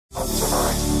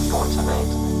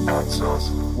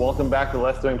Welcome back to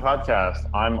Let's Doing Podcast.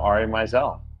 I'm Ari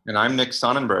Meisel. And I'm Nick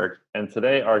Sonnenberg. And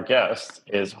today our guest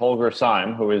is Holger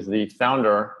Seim, who is the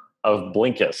founder of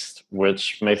Blinkist,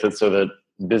 which makes it so that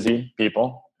busy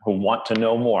people who want to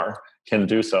know more can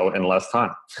do so in less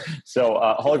time. So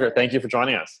Holger, thank you for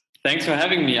joining us. Thanks for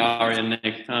having me, Ari and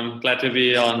Nick. I'm glad to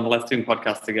be on the Let's Doing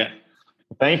Podcast again.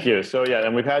 Thank you. So yeah,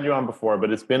 and we've had you on before,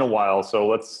 but it's been a while. So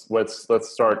let's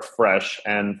start fresh.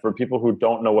 And for people who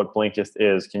don't know what Blinkist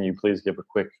is, can you please give a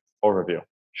quick overview?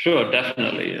 Sure,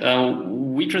 definitely.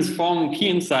 We transform key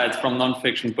insights from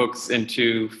nonfiction books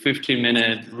into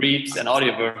 15-minute reads and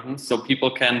audio versions, so people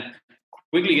can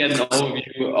quickly get an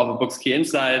overview of a book's key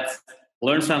insights,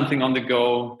 learn something on the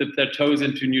go, dip their toes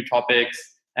into new topics,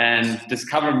 and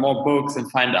discover more books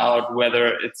and find out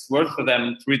whether it's worth for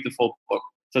them to read the full book.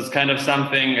 So it's kind of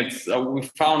something. When we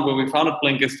founded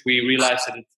Blinkist, we realized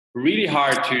that it's really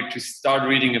hard to start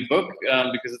reading a book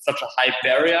because it's such a high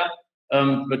barrier.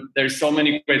 But there's so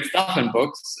many great stuff in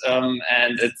books, and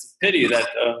it's a pity that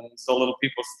so little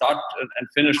people start and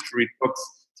finish to read books.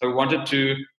 So we wanted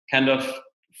to kind of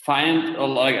find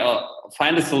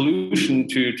a solution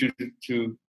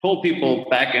to pull people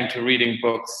back into reading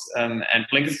books. And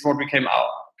Blinkist is what we came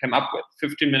up with: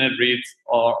 15-minute reads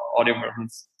or audio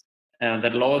versions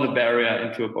that lower the barrier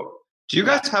into a book. Do you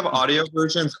guys have audio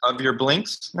versions of your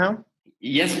Blinks now?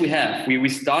 Yes, we have. We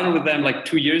started with them like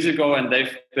 2 years ago, and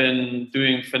they've been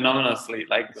doing phenomenally.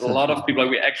 Like a lot of people,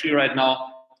 we actually right now,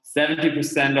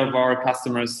 70% of our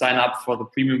customers sign up for the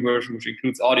premium version, which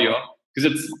includes audio,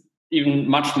 because it's even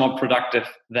much more productive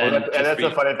than. And that's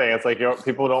the funny thing. It's like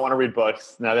people don't want to read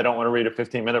books now. They don't want to read a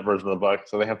 15-minute version of the book,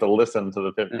 so they have to listen to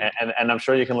the 15. Yeah. And I'm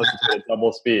sure you can listen to it at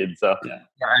double speed. So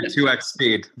at 2x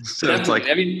speed. So definitely. It's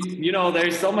like, I mean,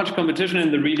 there's so much competition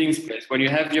in the reading space. When you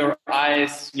have your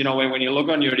eyes, when you look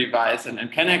on your device and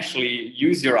can actually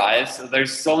use your eyes,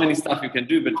 there's so many stuff you can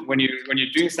do. But when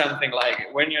you're doing something like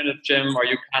when you're in the gym or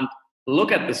you can't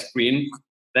look at the screen,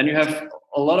 then you have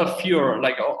a lot of fewer,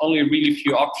 like only really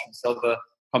few options. So the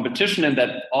competition in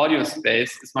that audio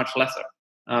space is much lesser.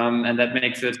 And that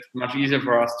makes it much easier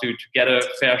for us to get a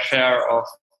fair share of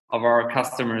our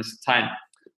customers' time.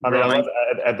 I mean,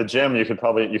 at the gym, you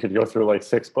could go through like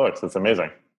 6 books. It's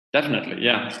amazing. Definitely,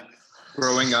 yeah.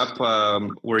 Growing up,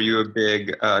 were you a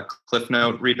big Cliff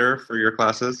Note reader for your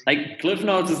classes? Like Cliff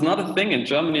Notes is not a thing in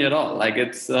Germany at all. Like I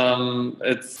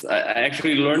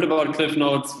actually learned about Cliff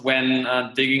Notes when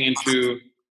digging into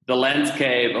the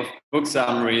landscape of book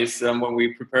summaries when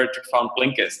we prepared to found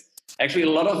Blinkist. Actually, a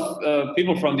lot of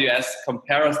people from the US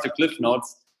compare us to Cliff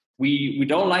Notes. We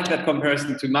don't like that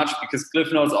comparison too much because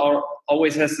Cliff Notes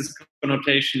always has this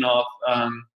connotation of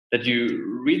that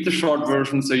you read the short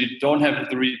version, so you don't have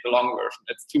to read the long version.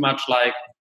 It's too much like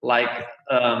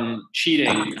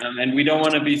cheating, and we don't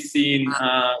want to be seen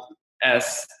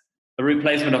as a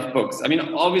replacement of books. I mean,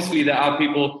 obviously there are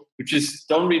people who just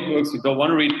don't read books, who don't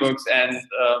want to read books, and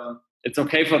it's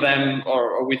okay for them,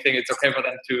 or we think it's okay for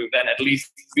them to then at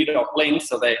least read our Blinks,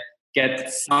 so they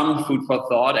get some food for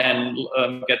thought and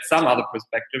get some other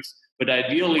perspectives. But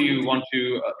ideally, you want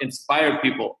to inspire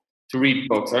people to read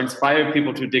books or inspire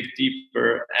people to dig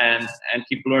deeper and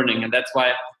keep learning. And that's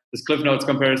why this Cliff Notes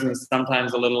comparison is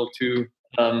sometimes a little too,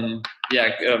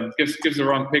 gives the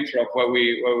wrong picture of where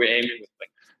we're aiming with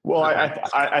things. Well,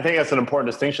 I think that's an important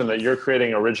distinction that you're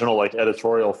creating original like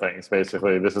editorial things.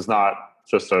 Basically, this is not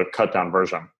just a cut down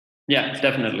version. Yeah,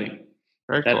 definitely.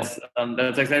 Very cool.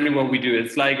 That's exactly what we do.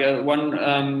 It's like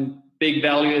one big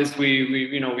value is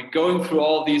we going through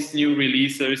all these new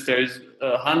releases. There's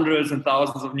hundreds and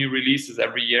thousands of new releases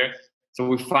every year. So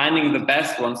we're finding the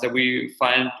best ones that we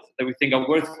think are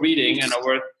worth reading and are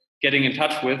worth getting in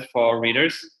touch with for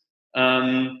readers.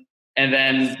 And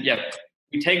then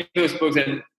we take those books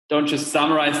and don't just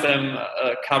summarize them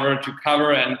cover to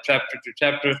cover and chapter to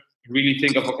chapter. Really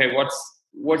think of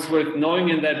what's worth knowing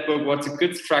in that book. What's a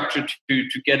good structure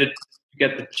to get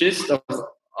the gist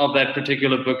of that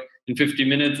particular book in 50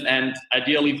 minutes, and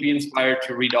ideally be inspired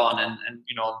to read on and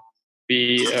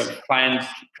find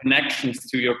connections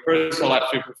to your personal life,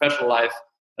 to your professional life,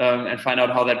 and find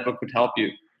out how that book could help you.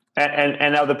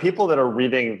 And now the people that are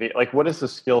reading, what is the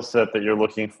skill set that you're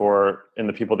looking for in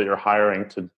the people that you're hiring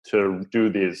to do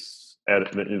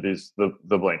the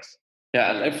Blinks?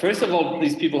 Yeah, first of all,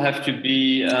 these people have to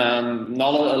be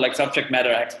subject matter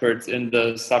experts in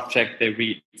the subject they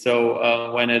read.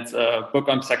 So when it's a book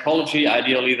on psychology,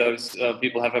 ideally those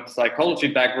people have a psychology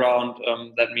background.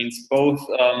 That means both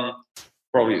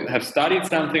probably have studied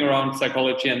something around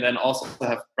psychology and then also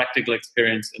have practical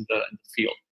experience in the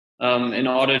field. In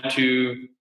order to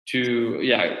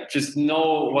just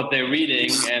know what they're reading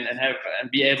and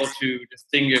be able to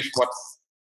distinguish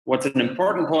what's an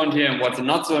important point here and what's a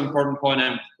not so important point,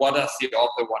 and what does the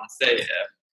author want to say.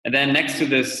 And then next to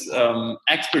this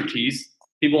expertise,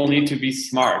 people need to be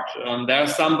smart. There are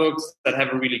some books that have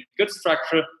a really good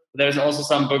structure. There's also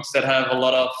some books that have a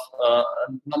lot of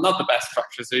not the best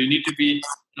structure. So you need to be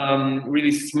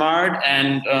really smart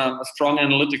and a strong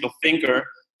analytical thinker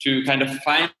to kind of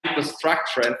find the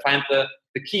structure and find the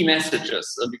key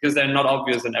messages, because they're not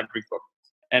obvious in every book.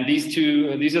 And these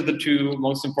are the two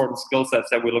most important skill sets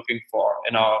that we're looking for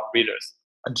in our readers.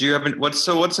 Do you have what's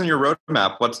in your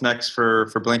roadmap? What's next for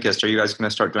Blinkist? Are you guys going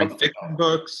to start doing fiction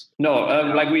books? No,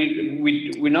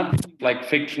 we're not like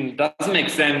fiction. It doesn't make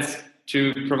sense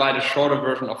to provide a shorter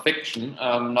version of fiction,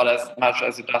 not as much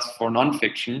as it does for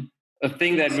nonfiction. A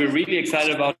thing that we're really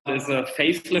excited about is a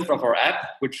facelift of our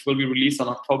app, which will be released on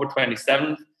October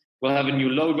 27th. We'll have a new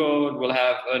logo. It will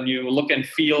have a new look and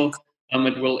feel.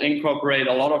 It will incorporate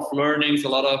a lot of learnings, a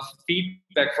lot of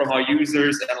feedback from our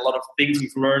users, and a lot of things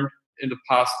we've learned in the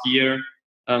past year.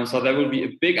 So there will be a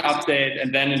big update.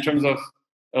 And then in terms of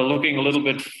looking a little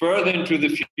bit further into the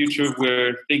future,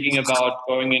 we're thinking about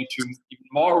going into even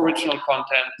more original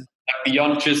content,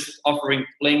 beyond just offering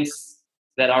links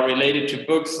that are related to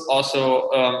books, also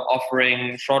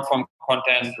offering short form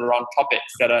content around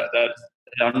topics that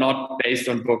are not based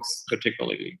on books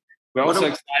particularly. We're also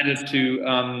excited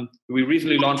to, we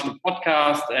recently launched a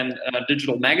podcast and a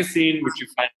digital magazine, which you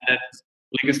find at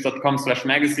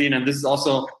blinkist.com/magazine. And this is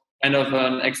also kind of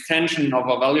an extension of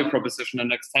our value proposition,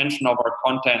 an extension of our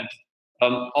content,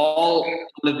 all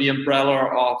under the umbrella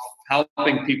of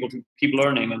helping people to keep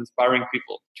learning and inspiring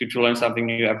people to learn something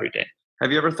new every day.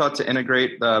 Have you ever thought to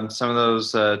integrate some of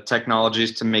those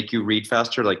technologies to make you read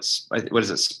faster? Like, what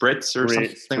is it, Spritz or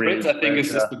something? Spritz, I think,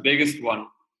 is the biggest one.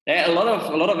 Yeah, a lot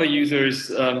of our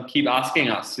users keep asking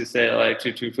us to say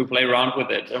to play around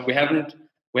with it, and we haven't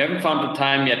found the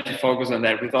time yet to focus on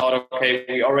that. We thought, okay,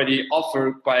 we already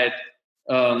offer quite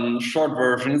short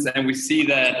versions, and we see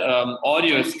that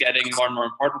audio is getting more and more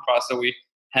important for us. So we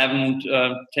haven't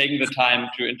taken the time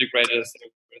to integrate it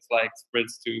with like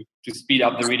Spritz to speed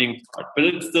up the reading part. But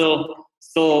it's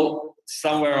still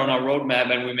somewhere on our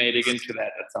roadmap, and we may dig into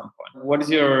that at some point. What is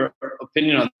your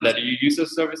opinion on that? Do you use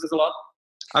those services a lot?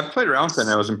 I've played around with it and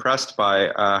I was impressed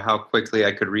by how quickly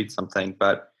I could read something,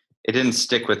 but it didn't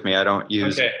stick with me. I don't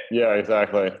use it. Yeah,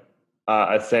 exactly.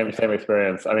 Same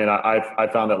experience. I mean, I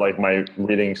found that like my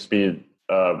reading speed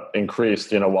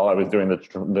increased, while I was doing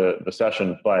the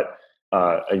session, but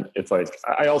it's like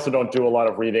I also don't do a lot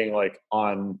of reading like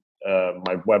on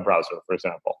my web browser, for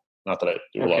example. Not that I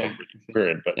do a lot of reading,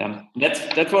 period. But yeah,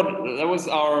 that was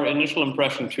our initial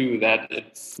impression too. That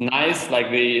it's nice, like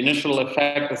the initial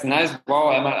effect is nice. Wow,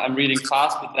 I'm reading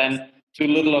fast, but then too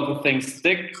little of the things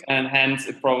stick, and hence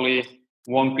it probably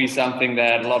won't be something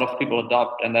that a lot of people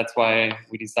adopt. And that's why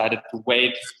we decided to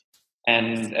wait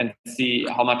and see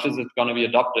how much is it going to be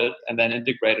adopted, and then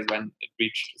integrate it when it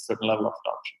reached a certain level of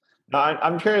adoption. Now,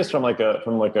 I'm curious from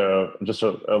just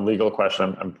a legal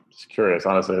question. I'm just curious,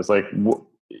 honestly. It's like,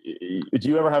 do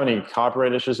you ever have any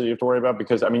copyright issues that you have to worry about?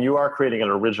 Because I mean, you are creating an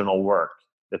original work.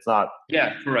 It's not.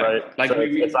 Yeah, correct. Right? Like so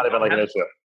it's not even like an issue.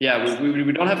 Yeah,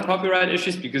 we don't have copyright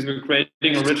issues because we're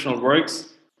creating original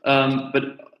works. But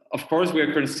of course, we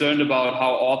are concerned about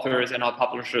how authors and our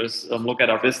publishers look at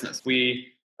our business.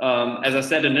 We, as I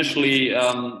said initially,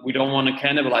 we don't want to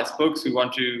cannibalize books. We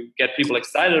want to get people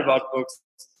excited about books.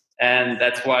 And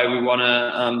that's why we want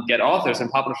to get authors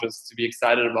and publishers to be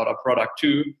excited about our product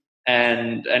too,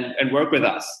 and work with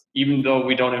us. Even though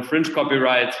we don't infringe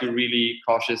copyrights, we're really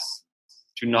cautious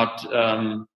to not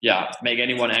make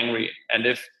anyone angry. And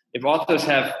if authors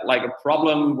have like a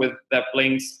problem with their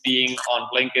links being on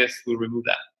Blinkist, we'll remove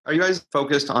that. Are you guys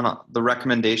focused on the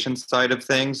recommendation side of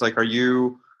things? Like, are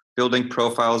you building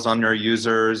profiles on your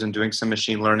users and doing some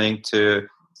machine learning to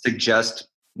suggest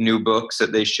new books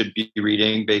that they should be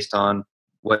reading based on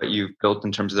what you've built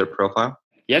in terms of their profile?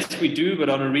 Yes, we do, but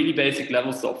on a really basic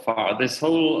level so far. This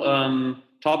whole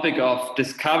topic of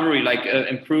discovery, like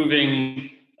improving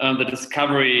the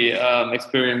discovery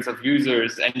experience of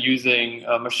users and using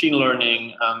machine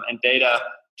learning and data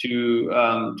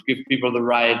to give people the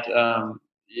right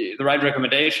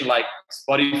recommendation, like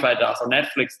Spotify does or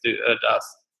Netflix does.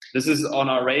 This is on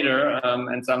our radar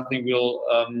and something we'll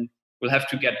have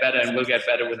to get better, and we'll get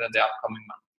better within the upcoming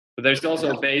month. But there's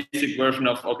also a basic version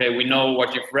of, okay, we know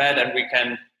what you've read and we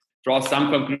can draw some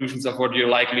conclusions of what you're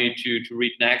likely to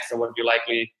read next or what you're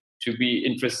likely to be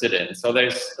interested in. So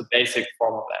there's a basic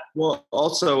form of that. Well,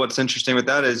 also what's interesting with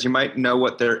that is you might know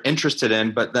what they're interested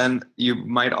in, but then you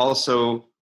might also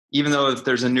even though if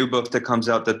there's a new book that comes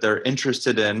out that they're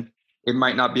interested in, it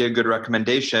might not be a good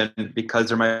recommendation because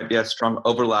there might be a strong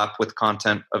overlap with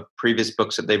content of previous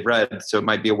books that they've read. So it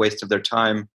might be a waste of their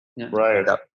time. Yeah. Right.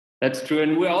 That's true.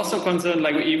 And we're also concerned,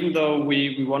 like, even though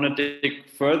we want to dig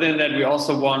further in that, we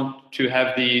also want to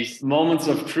have these moments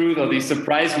of truth or these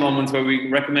surprise moments where we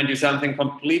recommend you something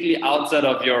completely outside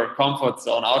of your comfort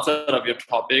zone, outside of your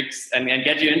topics, and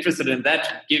get you interested in that,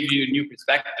 to give you a new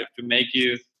perspective, to make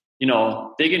you,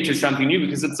 dig into something new,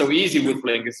 because it's so easy with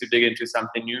Blinkist to dig into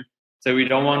something new. So we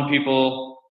don't want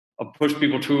people or push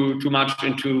people too much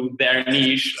into their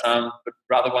niche, but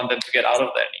rather want them to get out of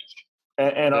their niche.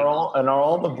 And are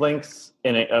all the Blinks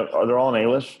are they all in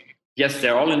English? Yes,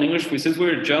 they're all in English. Since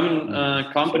we're a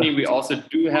German company, we also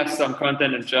do have some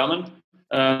content in German.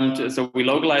 So we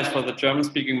localize for the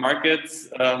German-speaking markets,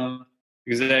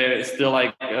 because they're still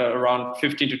like around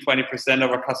 15 to 20% of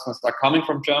our customers are coming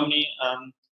from Germany.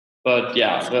 But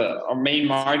yeah, our main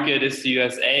market is the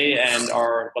USA, and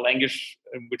the language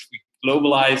in which we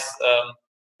globalize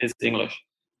is English.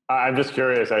 I'm just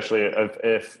curious, actually,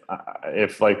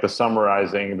 if like the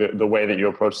summarizing, the way that you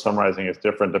approach summarizing is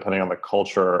different depending on the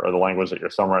culture or the language that you're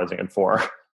summarizing it for.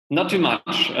 Not too much.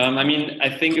 I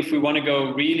think if we want to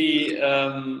go really,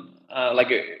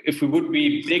 if we would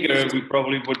be bigger, we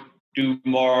probably would do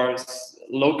more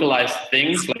localized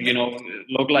things,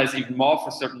 localize even more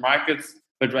for certain markets.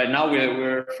 But right now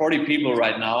we're 40 people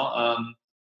right now,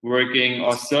 working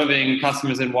or serving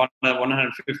customers in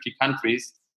 150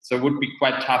 countries. So it would be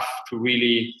quite tough to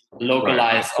really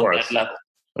localize on that level.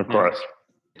 Of course.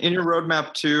 In your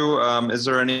roadmap too, is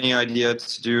there any idea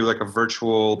to do like a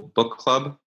virtual book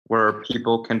club where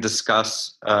people can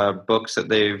discuss books that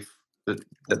they've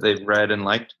read and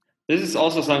liked? This is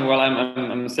also something. Well,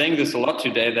 I'm saying this a lot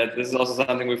today, that this is also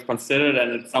something we've considered,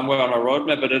 and it's somewhere on our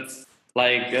roadmap. But it's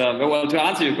like, to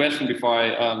answer your question before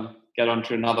I get on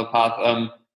to another path,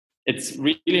 it's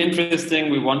really interesting.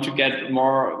 We want to get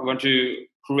more. We want to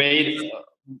create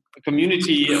a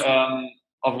community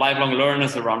of lifelong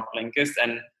learners around Blinkist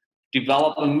and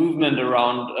develop a movement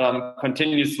around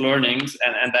continuous learnings,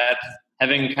 and that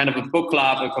having kind of a book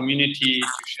club, a community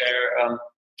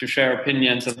to share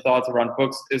opinions and thoughts around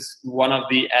books is one of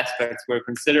the aspects we're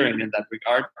considering in that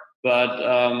regard.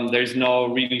 But there's no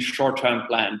really short-term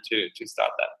plan to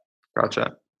start that.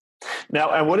 Gotcha.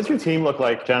 Now, and what does your team look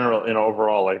like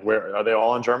overall? Like, where are they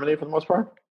all in Germany for the most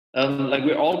part?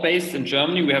 We're all based in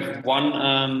Germany. We have one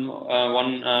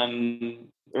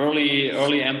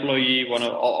early employee,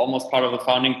 almost part of the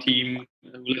founding team,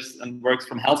 who lives and works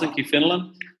from Helsinki,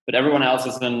 Finland. But everyone else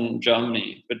is in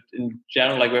Germany. But in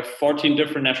general, we have 14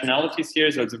 different nationalities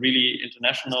here, so it's a really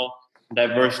international,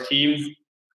 diverse team.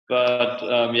 But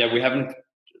we haven't.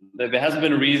 There hasn't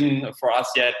been a reason for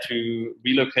us yet to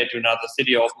relocate to another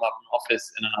city, open up an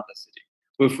office in another city.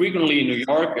 We're frequently in New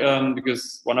York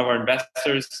because one of our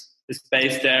investors is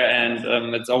based there,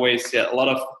 and it's always a lot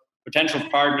of potential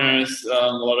partners,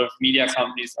 a lot of media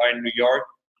companies are in New York.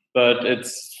 But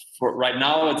right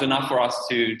now it's enough for us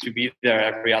to be there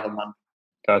every other month.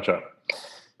 Gotcha.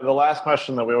 The last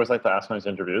question that we always like to ask in these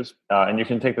interviews, and you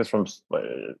can take this from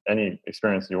any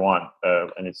experience you want,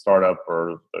 any startup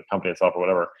or the company itself or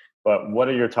whatever, but what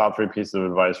are your top 3 pieces of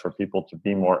advice for people to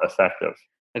be more effective?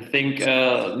 I think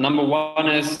number one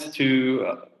is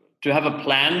to have a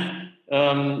plan,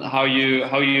 how you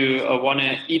want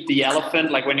to eat the elephant.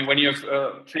 Like when you're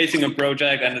facing a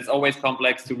project and it's always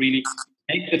complex, to really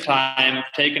take the time,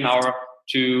 take an hour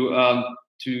to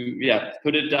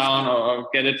put it down or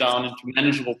get it down into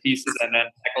manageable pieces and then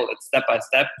tackle it step by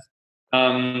step.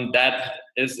 That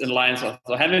is in line. So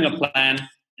having a plan,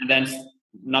 and then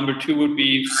number 2 would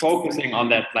be focusing on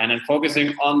that plan and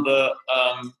focusing on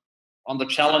the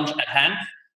challenge at hand.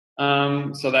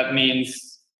 So that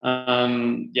means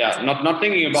not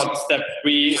thinking about step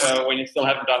 3 when you still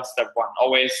haven't done step 1.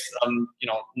 Always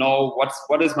know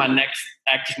what is my next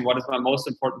action, what is my most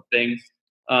important thing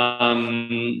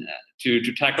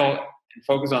to tackle and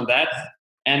focus on that.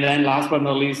 And then last but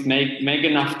not least, make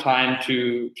enough time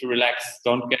to relax.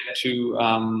 Don't get too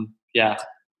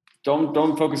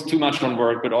don't focus too much on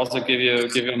work, but also give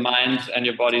your mind and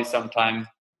your body some time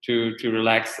to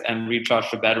relax and recharge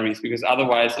the batteries. Because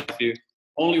otherwise, if you're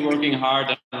only working hard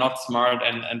and not smart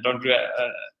and don't do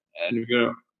and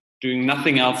you're doing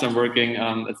nothing else than working,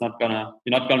 you're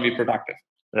not gonna be productive.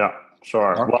 Yeah,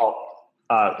 sure. Well,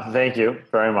 thank you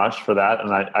very much for that.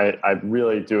 And I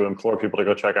really do implore people to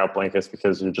go check out Blinkist,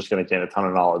 because you're just going to gain a ton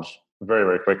of knowledge very,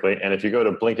 very quickly. And if you go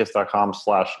to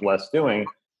blinkist.com/lessdoing,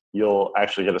 you'll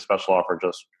actually get a special offer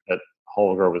just that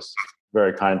Holger was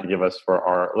very kind to give us for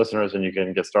our listeners. And you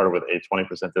can get started with a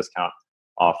 20% discount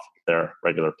off their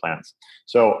regular plans.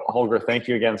 So Holger, thank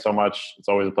you again so much. It's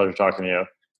always a pleasure talking to you,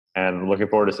 and looking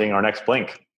forward to seeing our next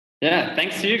Blink. Yeah,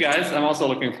 thanks to you guys. I'm also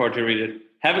looking forward to read it.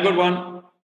 Have a good one.